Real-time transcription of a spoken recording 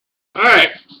Alright,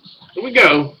 here we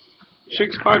go.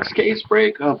 Six box case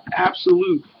break of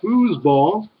Absolute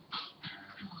Foosball.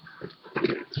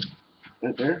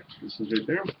 Right there. This is right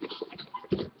there.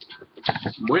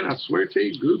 Buena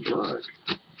suerte. Good luck.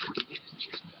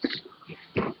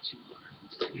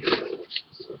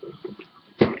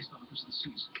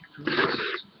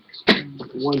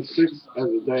 1-6 as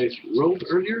the dice rolled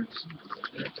earlier.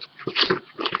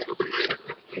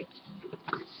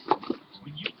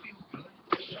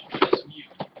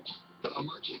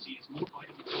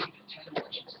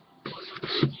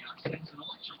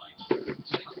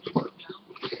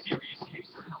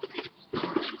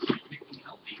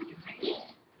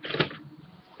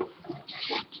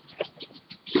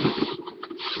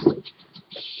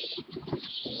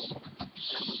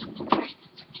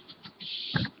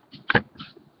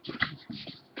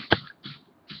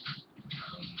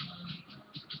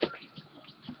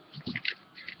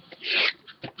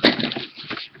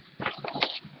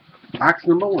 Box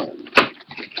number 1.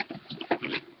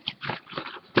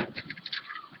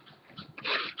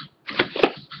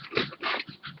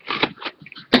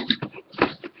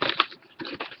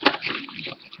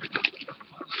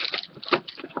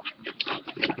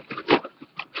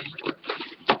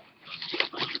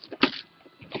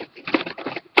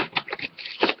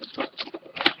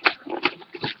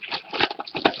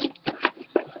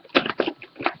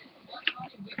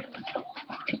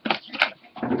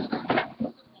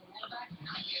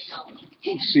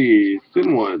 Let's see,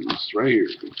 thin ones right here.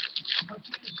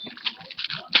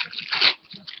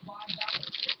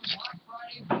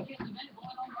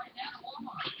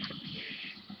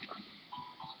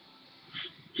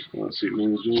 Let's see,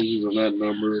 who's jerseys are not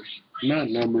numbered. Not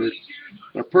numbered.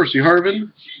 Percy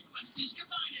Harvin,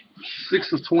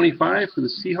 6 of 25 for the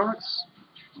Seahawks.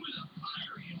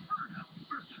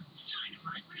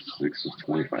 6 of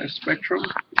 25 Spectrum.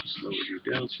 Slow you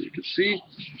down so you can see.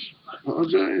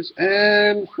 Apologize.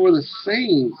 And for the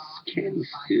Saints, Kenny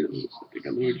Stills. I think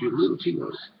I moved you a little too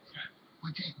low.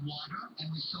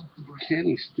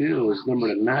 Kenny Stills, number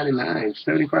to 99.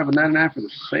 75 of 99 for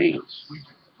the Saints.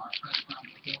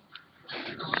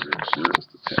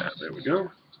 Just a tap. There we go.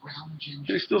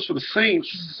 Kenny Stills for the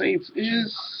Saints. Saints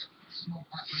is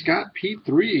Scott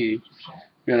P3.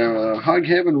 Got a Hog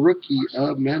Heaven rookie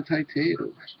of Manti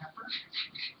Te'o.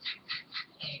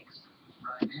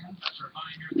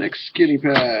 Next skinny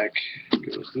pack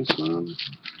goes this one.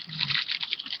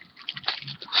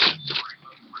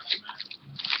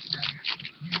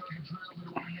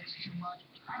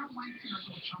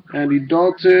 Andy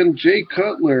Dalton, Jay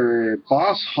Cutler,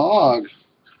 Boss Hog,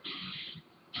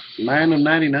 9 of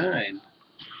 99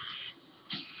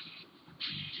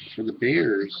 for the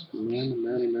Bears. 9 of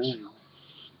 99.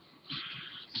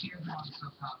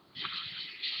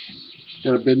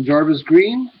 Got a Ben Jarvis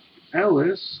Green,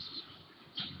 Ellis,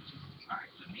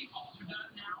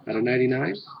 out of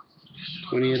 99,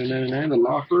 20 out of 99, the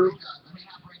Law Firm,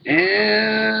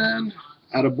 and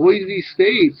out of Boise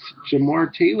State,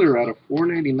 Jamar Taylor out of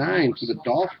 499 for the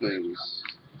Dolphins.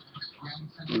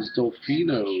 Those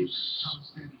Dolphinos.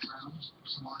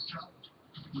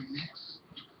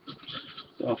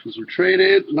 Dolphins were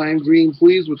traded. Lime green,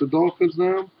 please, with the Dolphins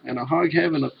now, and a Hog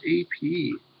Heaven of AP,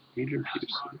 Adrian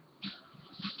Peterson.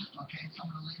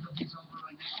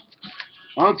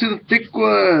 On to the thick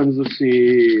ones. Let's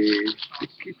see.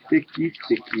 Thicky.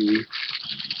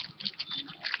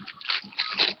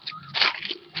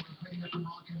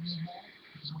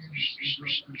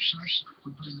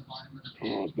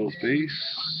 Oh, both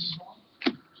base.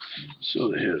 So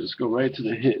the hits. Let's go right to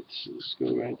the hits.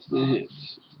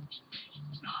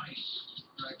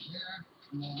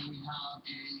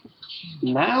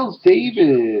 Miles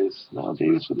Davis. Miles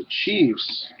Davis for the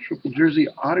Chiefs. Triple jersey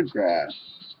autograph.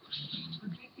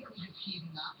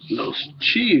 Los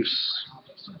Chiefs.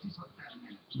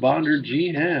 Bonder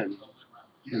GM.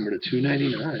 Number to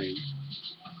 299.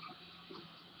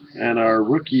 And our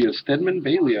rookie is Stedman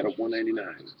Bailey out of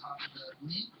 199.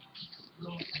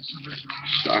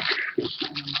 Shock.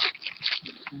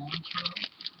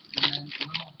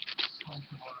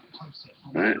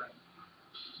 Alright.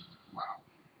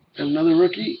 Another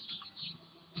rookie.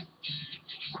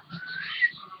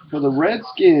 For the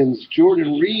Redskins,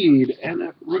 Jordan Reed,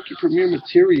 and rookie premier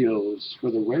materials for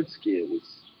the Redskins.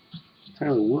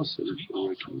 Tyler Wilson for the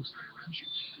rookies.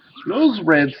 Those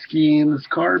Redskins,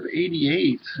 Carb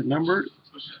 88, numbered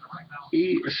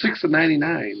 6 of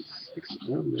 99. 6 of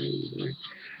 99.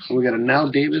 And we got a Now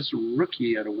Davis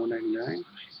rookie out of 199.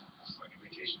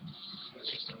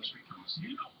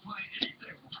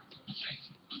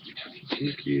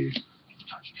 Okay.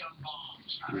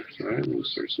 Alright, let me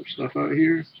start some stuff out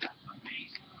here.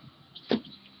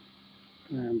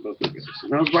 And both of guys. So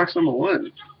that was box number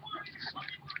 1.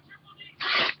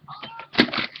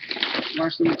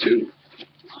 Box number 2.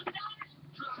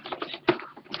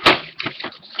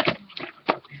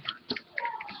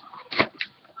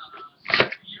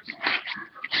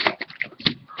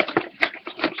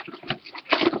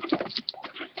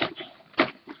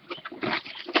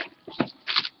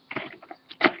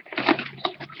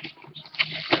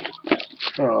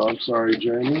 Oh, I'm sorry,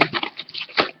 Jeremy.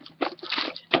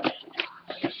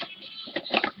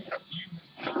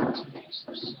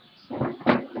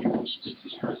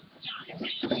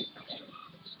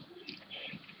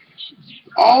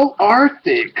 All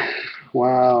Arctic.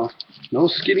 Wow. No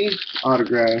skinny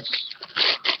autographs.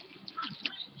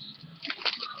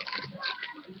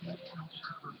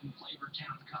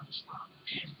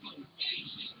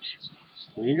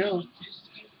 There you go.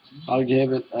 I'll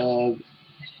give it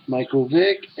Michael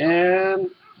Vick and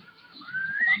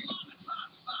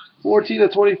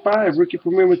 14/25 rookie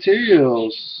premier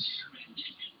materials.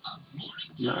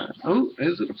 Oh,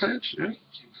 is it a patch? Yeah.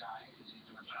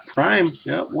 Prime.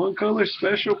 Yeah, 1 color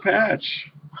special patch.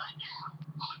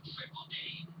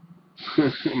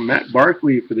 Matt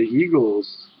Barkley for the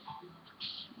Eagles.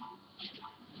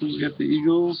 Who's got the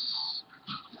Eagles?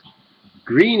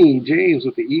 Greeny James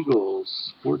with the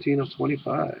Eagles.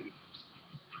 14/25.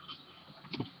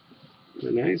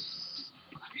 Very nice.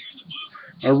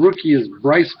 Our rookie is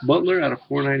Bryce Butler out of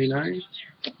 499.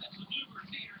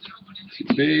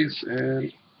 Base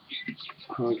and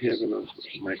Hog Heaven of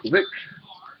Michael Vick.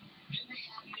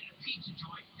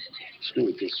 Let's go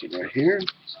with this one right here.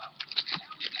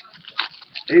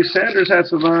 Ace Sanders had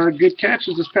some good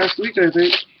catches this past week, I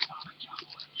think.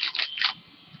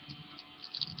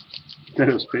 That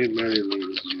was paid money.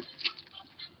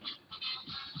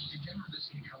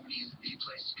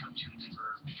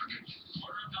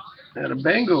 And a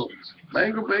Bengal.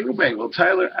 Bengal.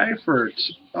 Tyler Eifert.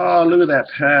 Oh, look at that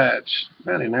patch.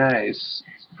 Very nice.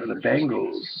 For the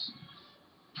Bengals.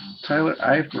 Tyler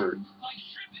Eifert.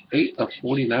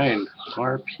 8/49.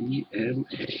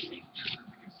 RPMA.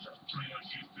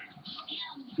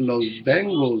 Los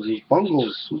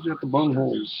Bungles. Who's got the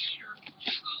bungholes?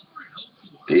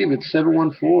 David,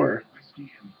 714.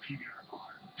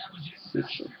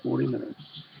 6/49.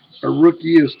 Our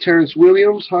rookie is Terrence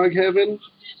Williams, Hog Heaven.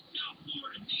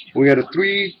 We got a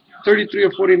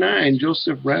 33/49,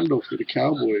 Joseph Randall for the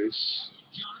Cowboys.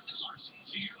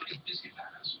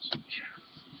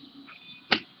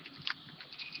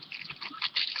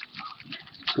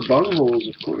 The bungholes,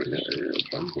 of course. Yeah,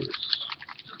 bungholes.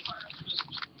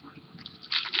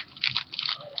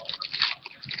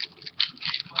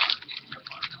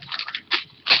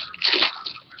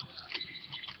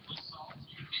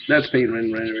 That's Peyton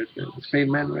Manning right there. That's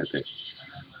Peyton Manning right there.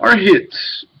 Our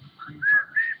hits.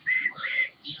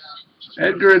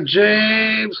 Edgar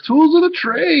James, Tools of the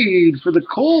Trade for the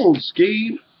Colts.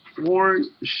 Game worn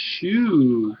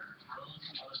shoe.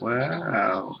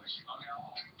 Wow.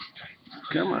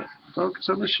 Come on. Focus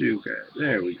on the shoe guy.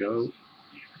 There we go.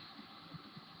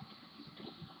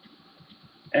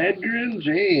 Edgar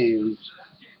James.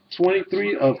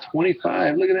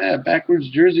 23/25. Look at that. Backwards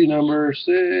jersey number.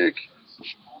 Sick.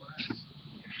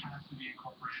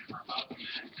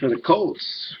 For the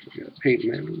Colts. We got Peyton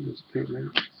Manning.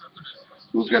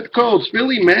 Who's got the Colts?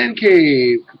 Billy Man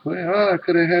Cave. Oh, I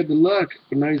could have had the luck,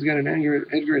 but now he's got an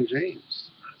Edgar and James.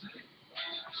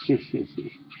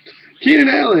 Keenan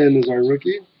Allen is our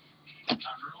rookie.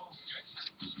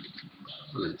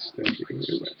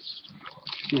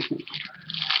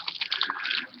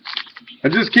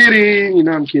 I'm just kidding. You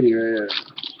know I'm kidding. Yeah.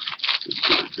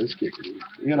 Just kidding.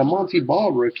 We got a Monty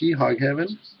Ball rookie, Hog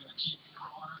Heaven.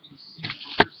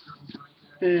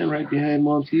 And right behind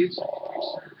Monty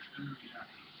Ball,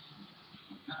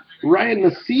 Ryan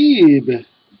Nassib. A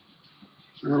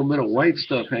little bit of white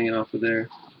stuff hanging off of there.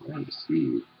 Ryan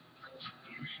Nassib.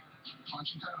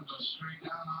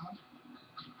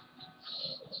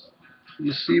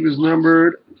 Nassib is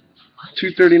numbered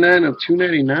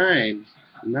 239/299.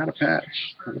 Not a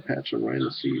patch. Not a patch on Ryan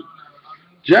Nassib.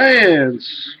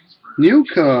 Giants.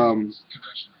 Newcomb.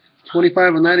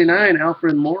 25/99.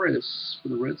 Alfred Morris for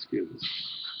the Redskins.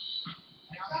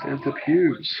 Santa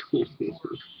Hughes.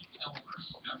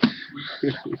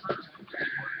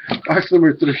 Box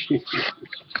number 3.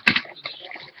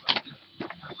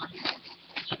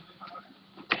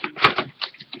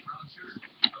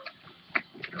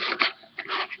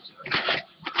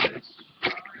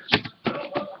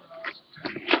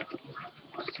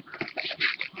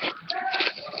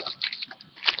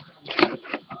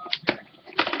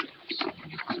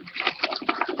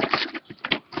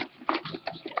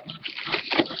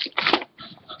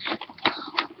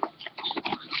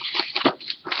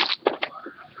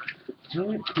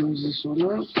 Alright, close this one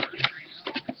up.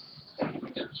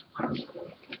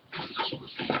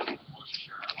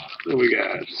 What we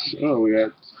got? Oh, we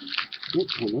got.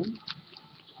 Oops, hold on.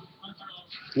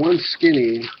 One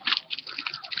skinny.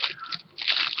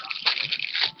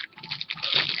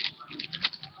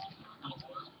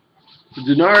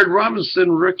 Denard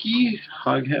Robinson rookie,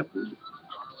 Hog Heaven.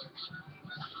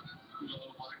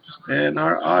 And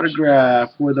our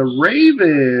autograph for the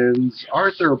Ravens,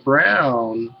 Arthur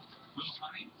Brown.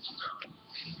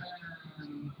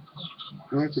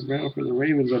 Arthur Brown for the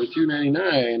Ravens at a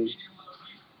 $2.99.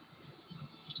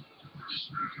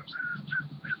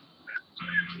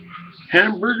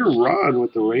 Hamburger Ron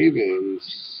with the Ravens.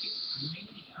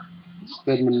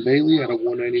 Stedman Bailey at a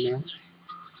 $1.99.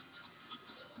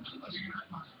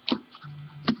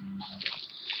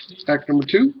 Stack number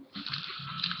 2.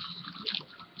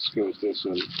 Let's go with this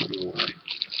one. I don't know why.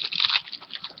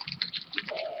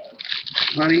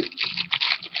 Honey.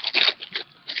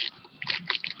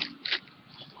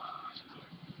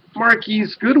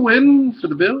 Marquise Goodwin for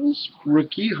the Bills.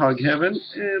 Rookie, Hog Heaven.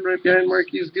 And right behind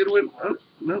Marquise Goodwin. Oh,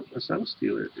 no, that's not a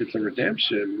Steeler. It's a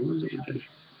redemption. What is it? Redemption.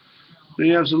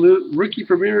 The absolute rookie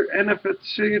premier NFL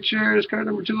signatures. Card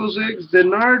number 206.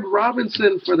 Denard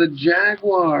Robinson for the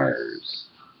Jaguars.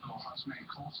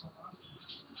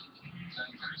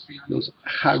 Los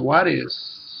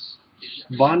Jaguares.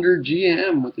 Bonder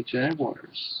GM with the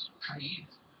Jaguars.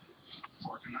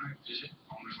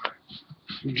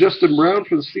 Justin Brown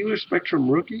for the Steelers, Spectrum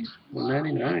rookie,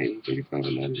 199, 35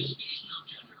 and 99.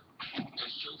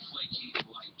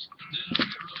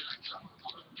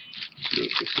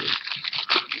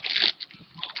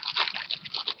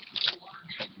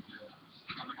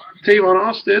 Tavon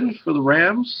Austin for the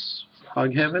Rams,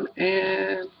 Hog Heaven,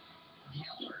 and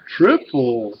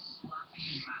triple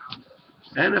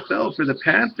NFL for the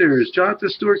Panthers, Jonathan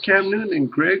Stewart, Cam Newton,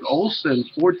 and Greg Olsen,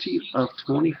 14 of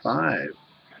 25.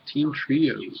 Team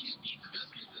trios.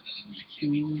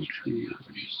 Team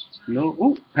trios. No,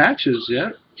 oh, patches, yeah.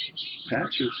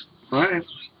 Patches. All right.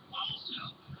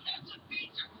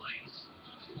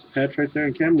 Patch right there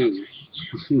in Cam Newton.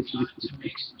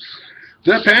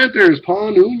 The Panthers,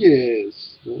 Paul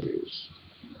Nunez. Nice.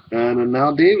 And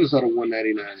now Davis out of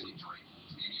 199.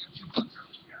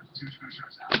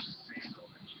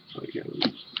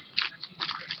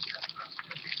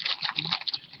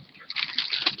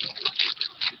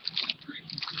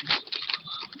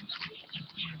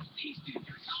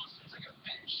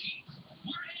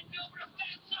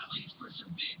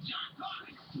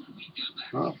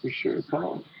 Oh, for sure,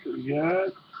 Paul. We got,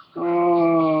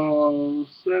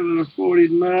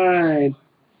 7/49.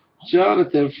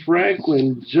 Jonathan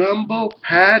Franklin, Jumbo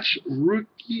Patch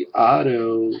Rookie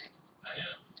Auto.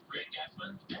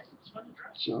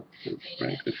 Jonathan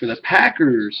Franklin for the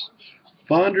Packers.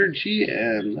 Bonder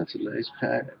GM. That's a nice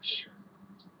patch.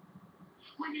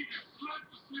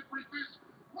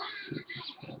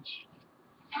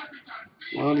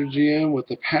 Bonder GM with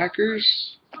the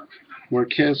Packers.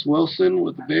 Marquez Wilson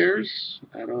with the Bears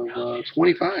out of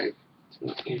 25.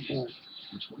 25.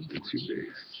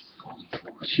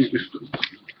 Too big.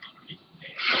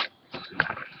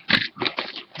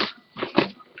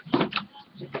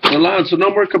 Alon, so no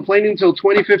more complaining until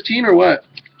 2015 or what?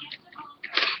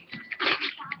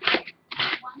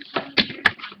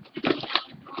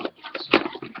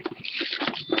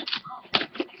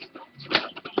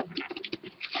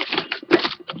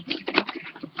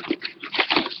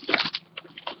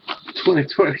 I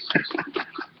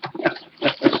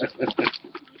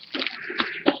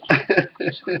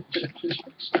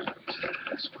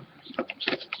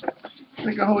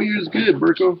think a whole year is good,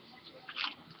 Burko.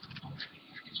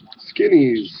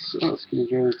 Skinnies. Oh,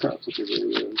 skinnies are on the top.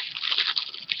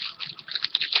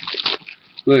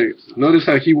 Look, notice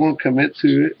how he won't commit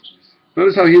to it.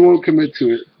 Notice how he won't commit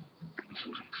to it.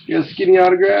 We got a skinny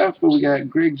autograph, but we got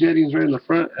Greg Jennings right in the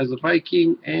front as a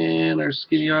Viking, and our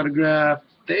skinny autograph,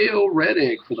 Theo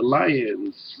Reddick for the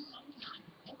Lions.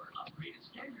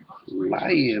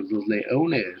 Lions, Los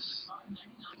Leones.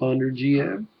 Ponder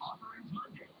GM.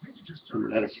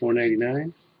 Out of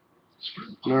 499.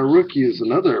 And our rookie is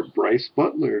another Bryce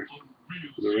Butler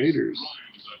for the Raiders.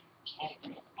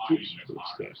 Oops,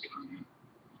 stuck.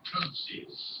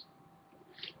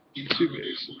 Two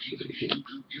base.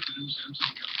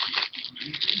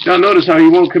 Y'all notice how he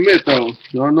won't commit though.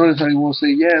 Y'all notice how he won't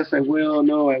say yes, I will,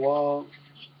 no, I won't.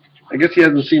 I guess he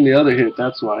hasn't seen the other hit,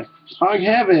 that's why. Hog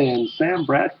Heaven, Sam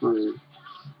Bradford.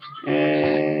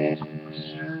 And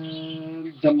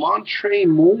DeMontre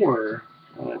Moore.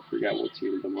 Oh, I forgot what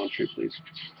team DeMontre plays.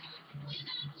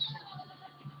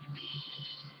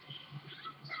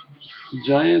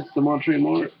 Giants, the Montre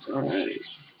Moore. All right.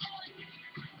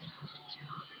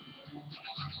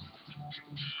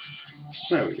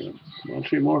 There we go.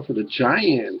 Montre Moore for the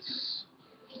Giants.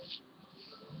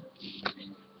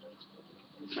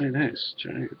 Very nice,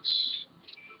 Giants.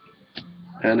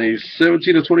 And a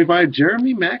 17/25,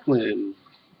 Jeremy Maclin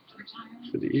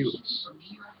for the Eagles.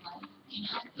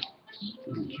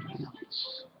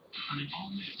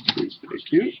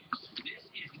 Thank you.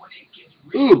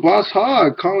 Ooh, Boss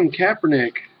Hog, Colin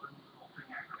Kaepernick.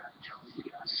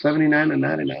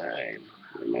 79/99.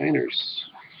 The Niners.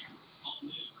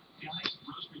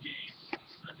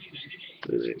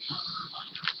 Nice.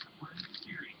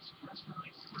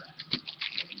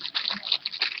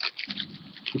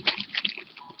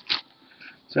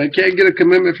 So I can't get a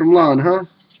commitment from Lon, huh?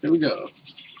 Here we go.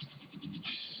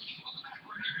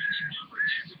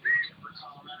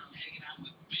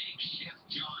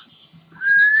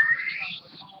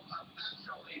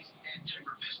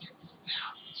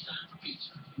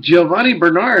 Giovanni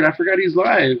Bernard, I forgot he's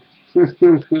live.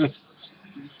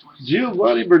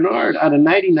 Giovanni Bernard out of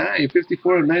 99,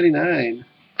 54/99.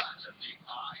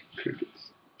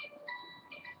 Crickets.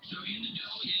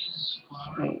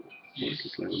 Oh,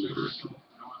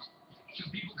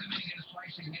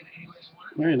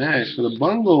 very nice for the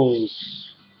Bungles.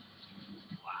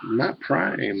 Not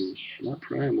prime. Not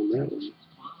prime on that one.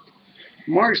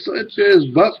 Mark Sanchez,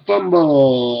 Buck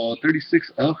Bumble,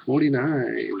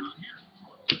 36/49.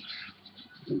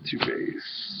 And two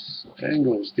base.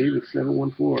 Bengals, David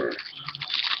 714.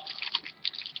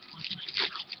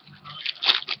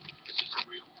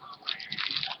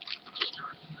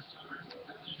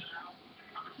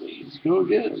 Let's go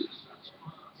again.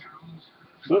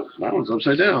 Oh, that one's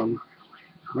upside down.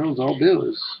 That one's all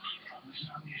Bills.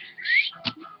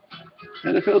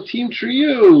 NFL Team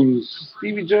Trios.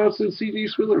 Stevie Johnson, C.D.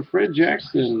 Swiller, Fred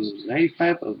Jackson,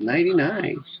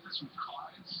 95/99.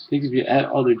 I think if you add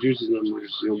all their jersey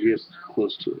numbers, you'll get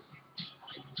close to it.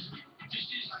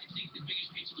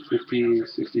 50,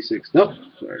 66. Nope,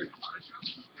 sorry.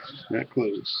 Not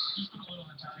close.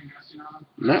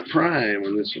 Not prime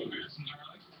on this one.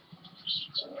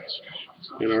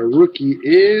 And our rookie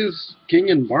is King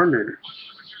and Barner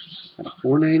at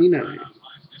 $4.99.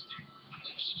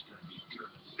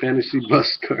 Fantasy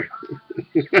bus card.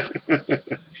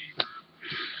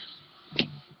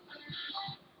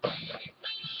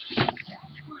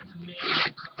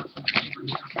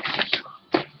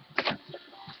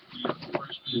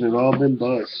 They've all been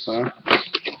busts, huh?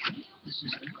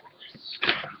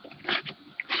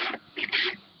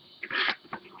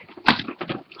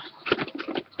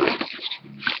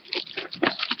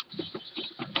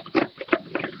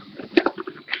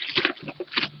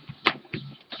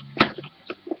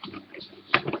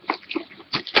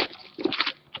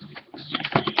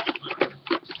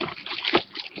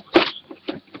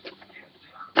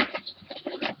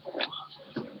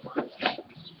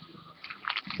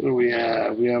 What do we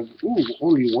have? We have, ooh,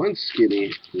 only one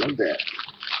skinny. Love that.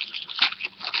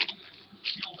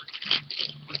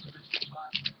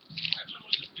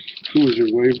 Who was your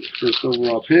first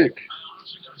overall pick?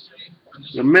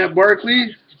 The Matt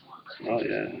Barkley. Oh,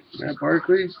 yeah. Matt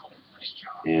Barkley.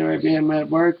 And right behind Matt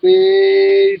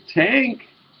Barkley, Tank.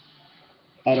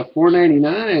 Out of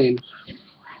 $4.99.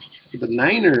 For the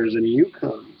Niners and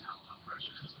Newcomb.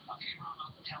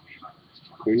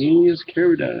 Cornelius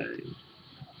Carradine.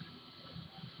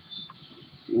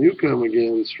 Newcomb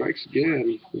again, strikes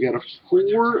again. We got a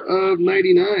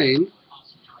 4/99.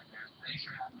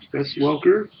 Wes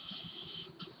Welker.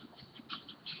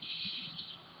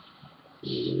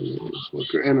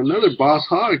 And another Boss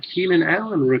Hog, Keenan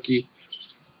Allen rookie.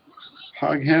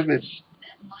 Hog Heaven.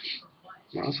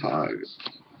 Boss Hog.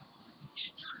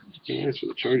 Nice for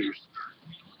the Chargers.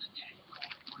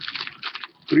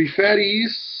 3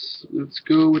 fatties. Let's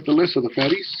go with the list of the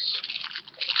fatties.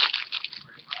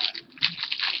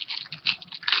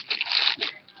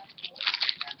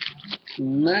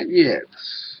 Not yet.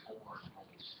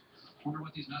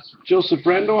 Joseph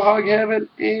Randall, Hog Heaven,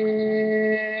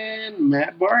 and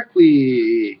Matt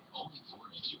Barkley.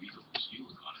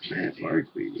 Matt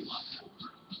Barkley.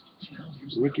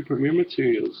 Rookie Premier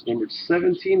Materials, numbered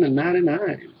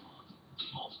 17/99.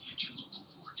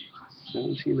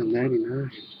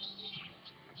 17/99.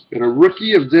 Got a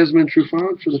rookie of Desmond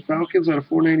Trufant for the Falcons out of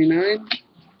 $4.99.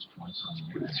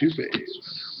 And 2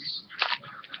 base.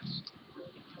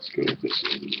 Let's go with this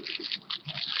one.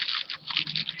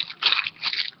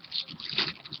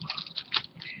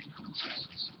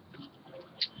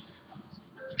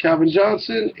 Calvin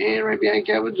Johnson, and right behind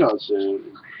Calvin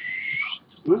Johnson.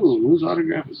 Ooh, whose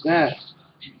autograph is that?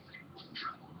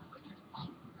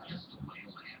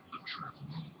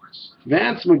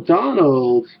 Vance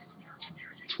McDonald,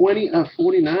 20 of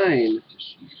 49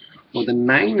 for the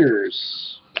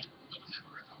Niners.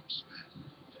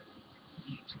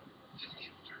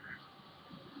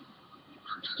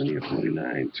 20 of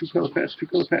 49. Two-color patch,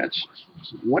 two-color patch,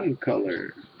 one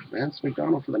color. Vance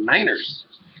McDonald for the Niners.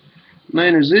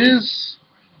 Niners is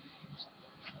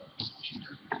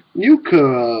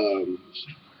Newcomb.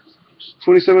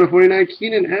 27 of 49,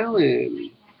 Keenan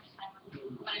Allen.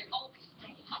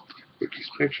 Rookie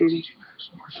Spectrum.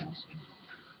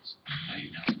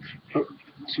 Oh,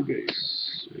 two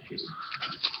base. Okay.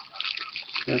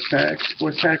 Last pack,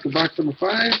 fourth pack of box number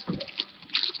 5.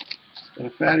 Got a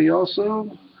fatty also.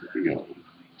 Here we go.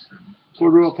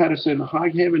 Cordell Patterson,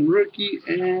 Hog Heaven rookie,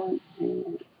 and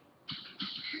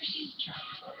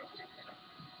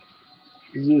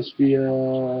is this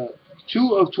the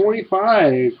 2 of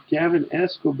 25, Gavin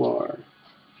Escobar.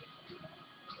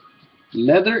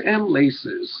 Leather and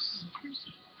laces.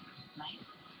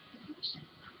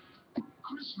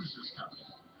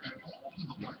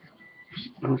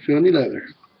 I don't feel any leather.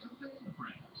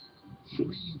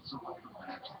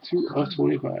 2 of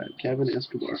 25, Gavin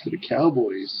Escobar for the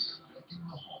Cowboys.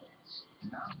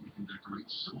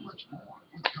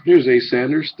 Here's A.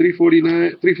 Sanders,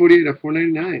 349, 348 of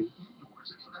 499.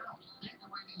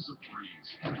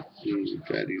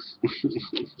 Fatties.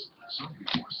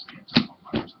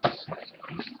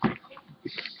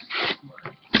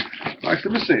 Box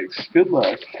number 6. Good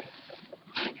luck.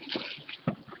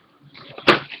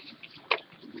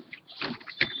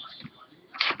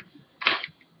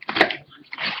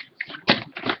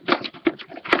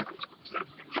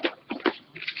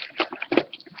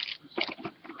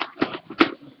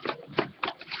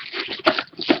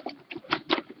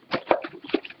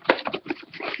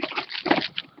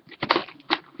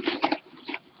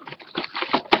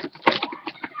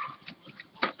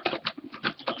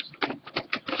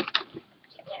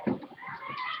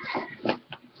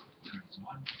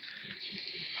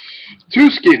 Two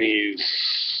skinnies.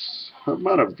 How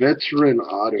about a veteran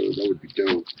auto? That would be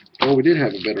dope. Oh, we did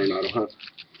have a veteran auto, huh?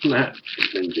 Nah,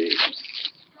 Ben James.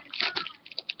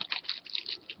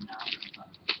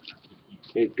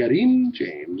 Hey, Kareem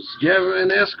James.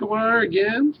 Gavin Escobar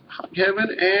again.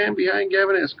 Kevin, and behind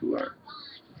Gavin Escobar.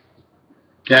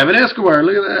 Gavin Escobar,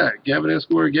 look at that. Gavin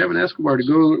Escobar to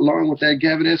go along with that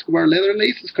Gavin Escobar Leather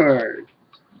Laces card.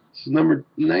 This is number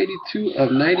 92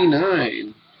 of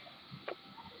 99.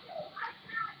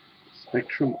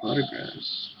 Spectrum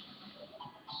autographs.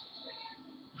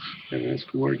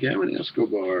 Gavin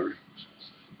Escobar.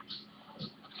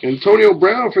 Antonio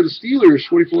Brown for the Steelers,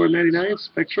 44.99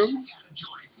 Spectrum.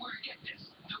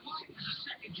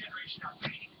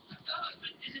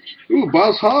 Ooh,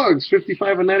 Boss Hogs,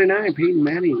 55.99 Peyton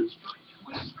Manning.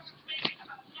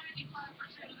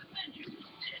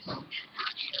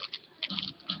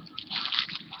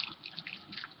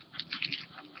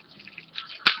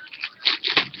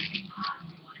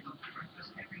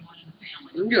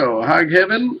 There we go. Hog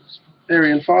Heaven,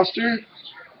 Arian Foster.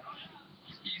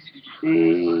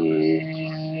 And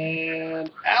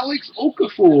Alex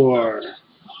Okafor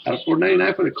out of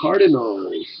 4.99 for the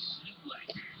Cardinals.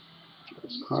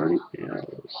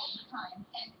 Cardinals.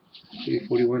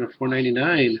 341 of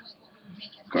 4.99.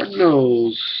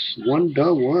 Cardinals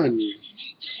 1-1.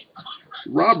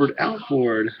 Robert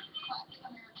Alford.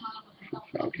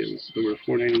 Falcons number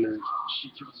 4.99.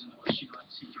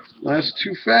 Last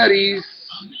two fatties.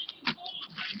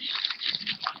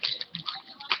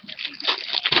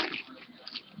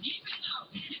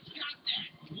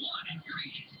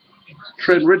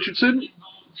 Trent Richardson.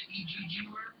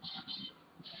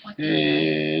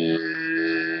 And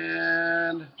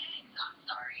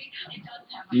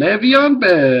Le'Veon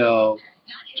Bell.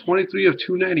 23 of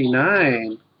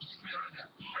 299.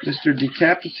 Mr.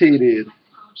 Decapitated.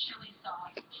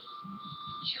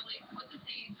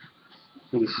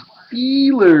 For the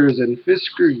Steelers and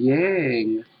Fisker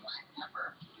Yang.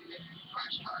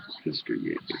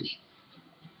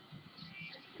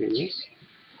 Okay,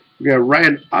 we got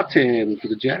Ryan Otten for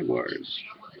the Jaguars.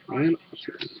 Ryan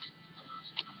Otten.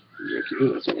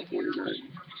 Oh, that's all 49.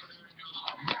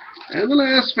 And the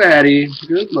last fatty.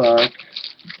 Good luck.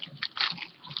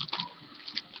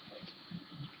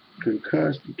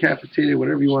 Concussed, decapitated,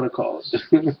 whatever you want to call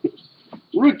it.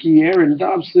 Rookie Aaron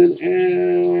Dobson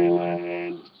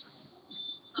and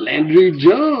Landry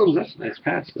Jones. That's a nice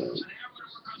pass, though.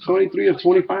 23 of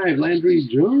 25, Landry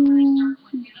Jones.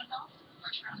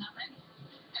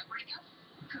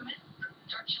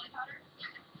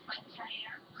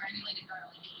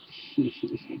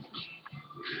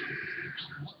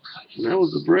 That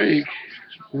was the break.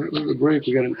 That was the break.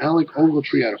 We got an Alec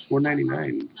Ogletree out of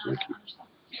 499.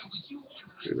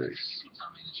 Very nice.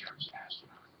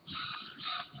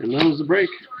 And that was the break.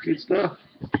 Good stuff.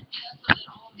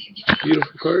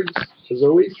 Beautiful cards, as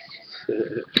always.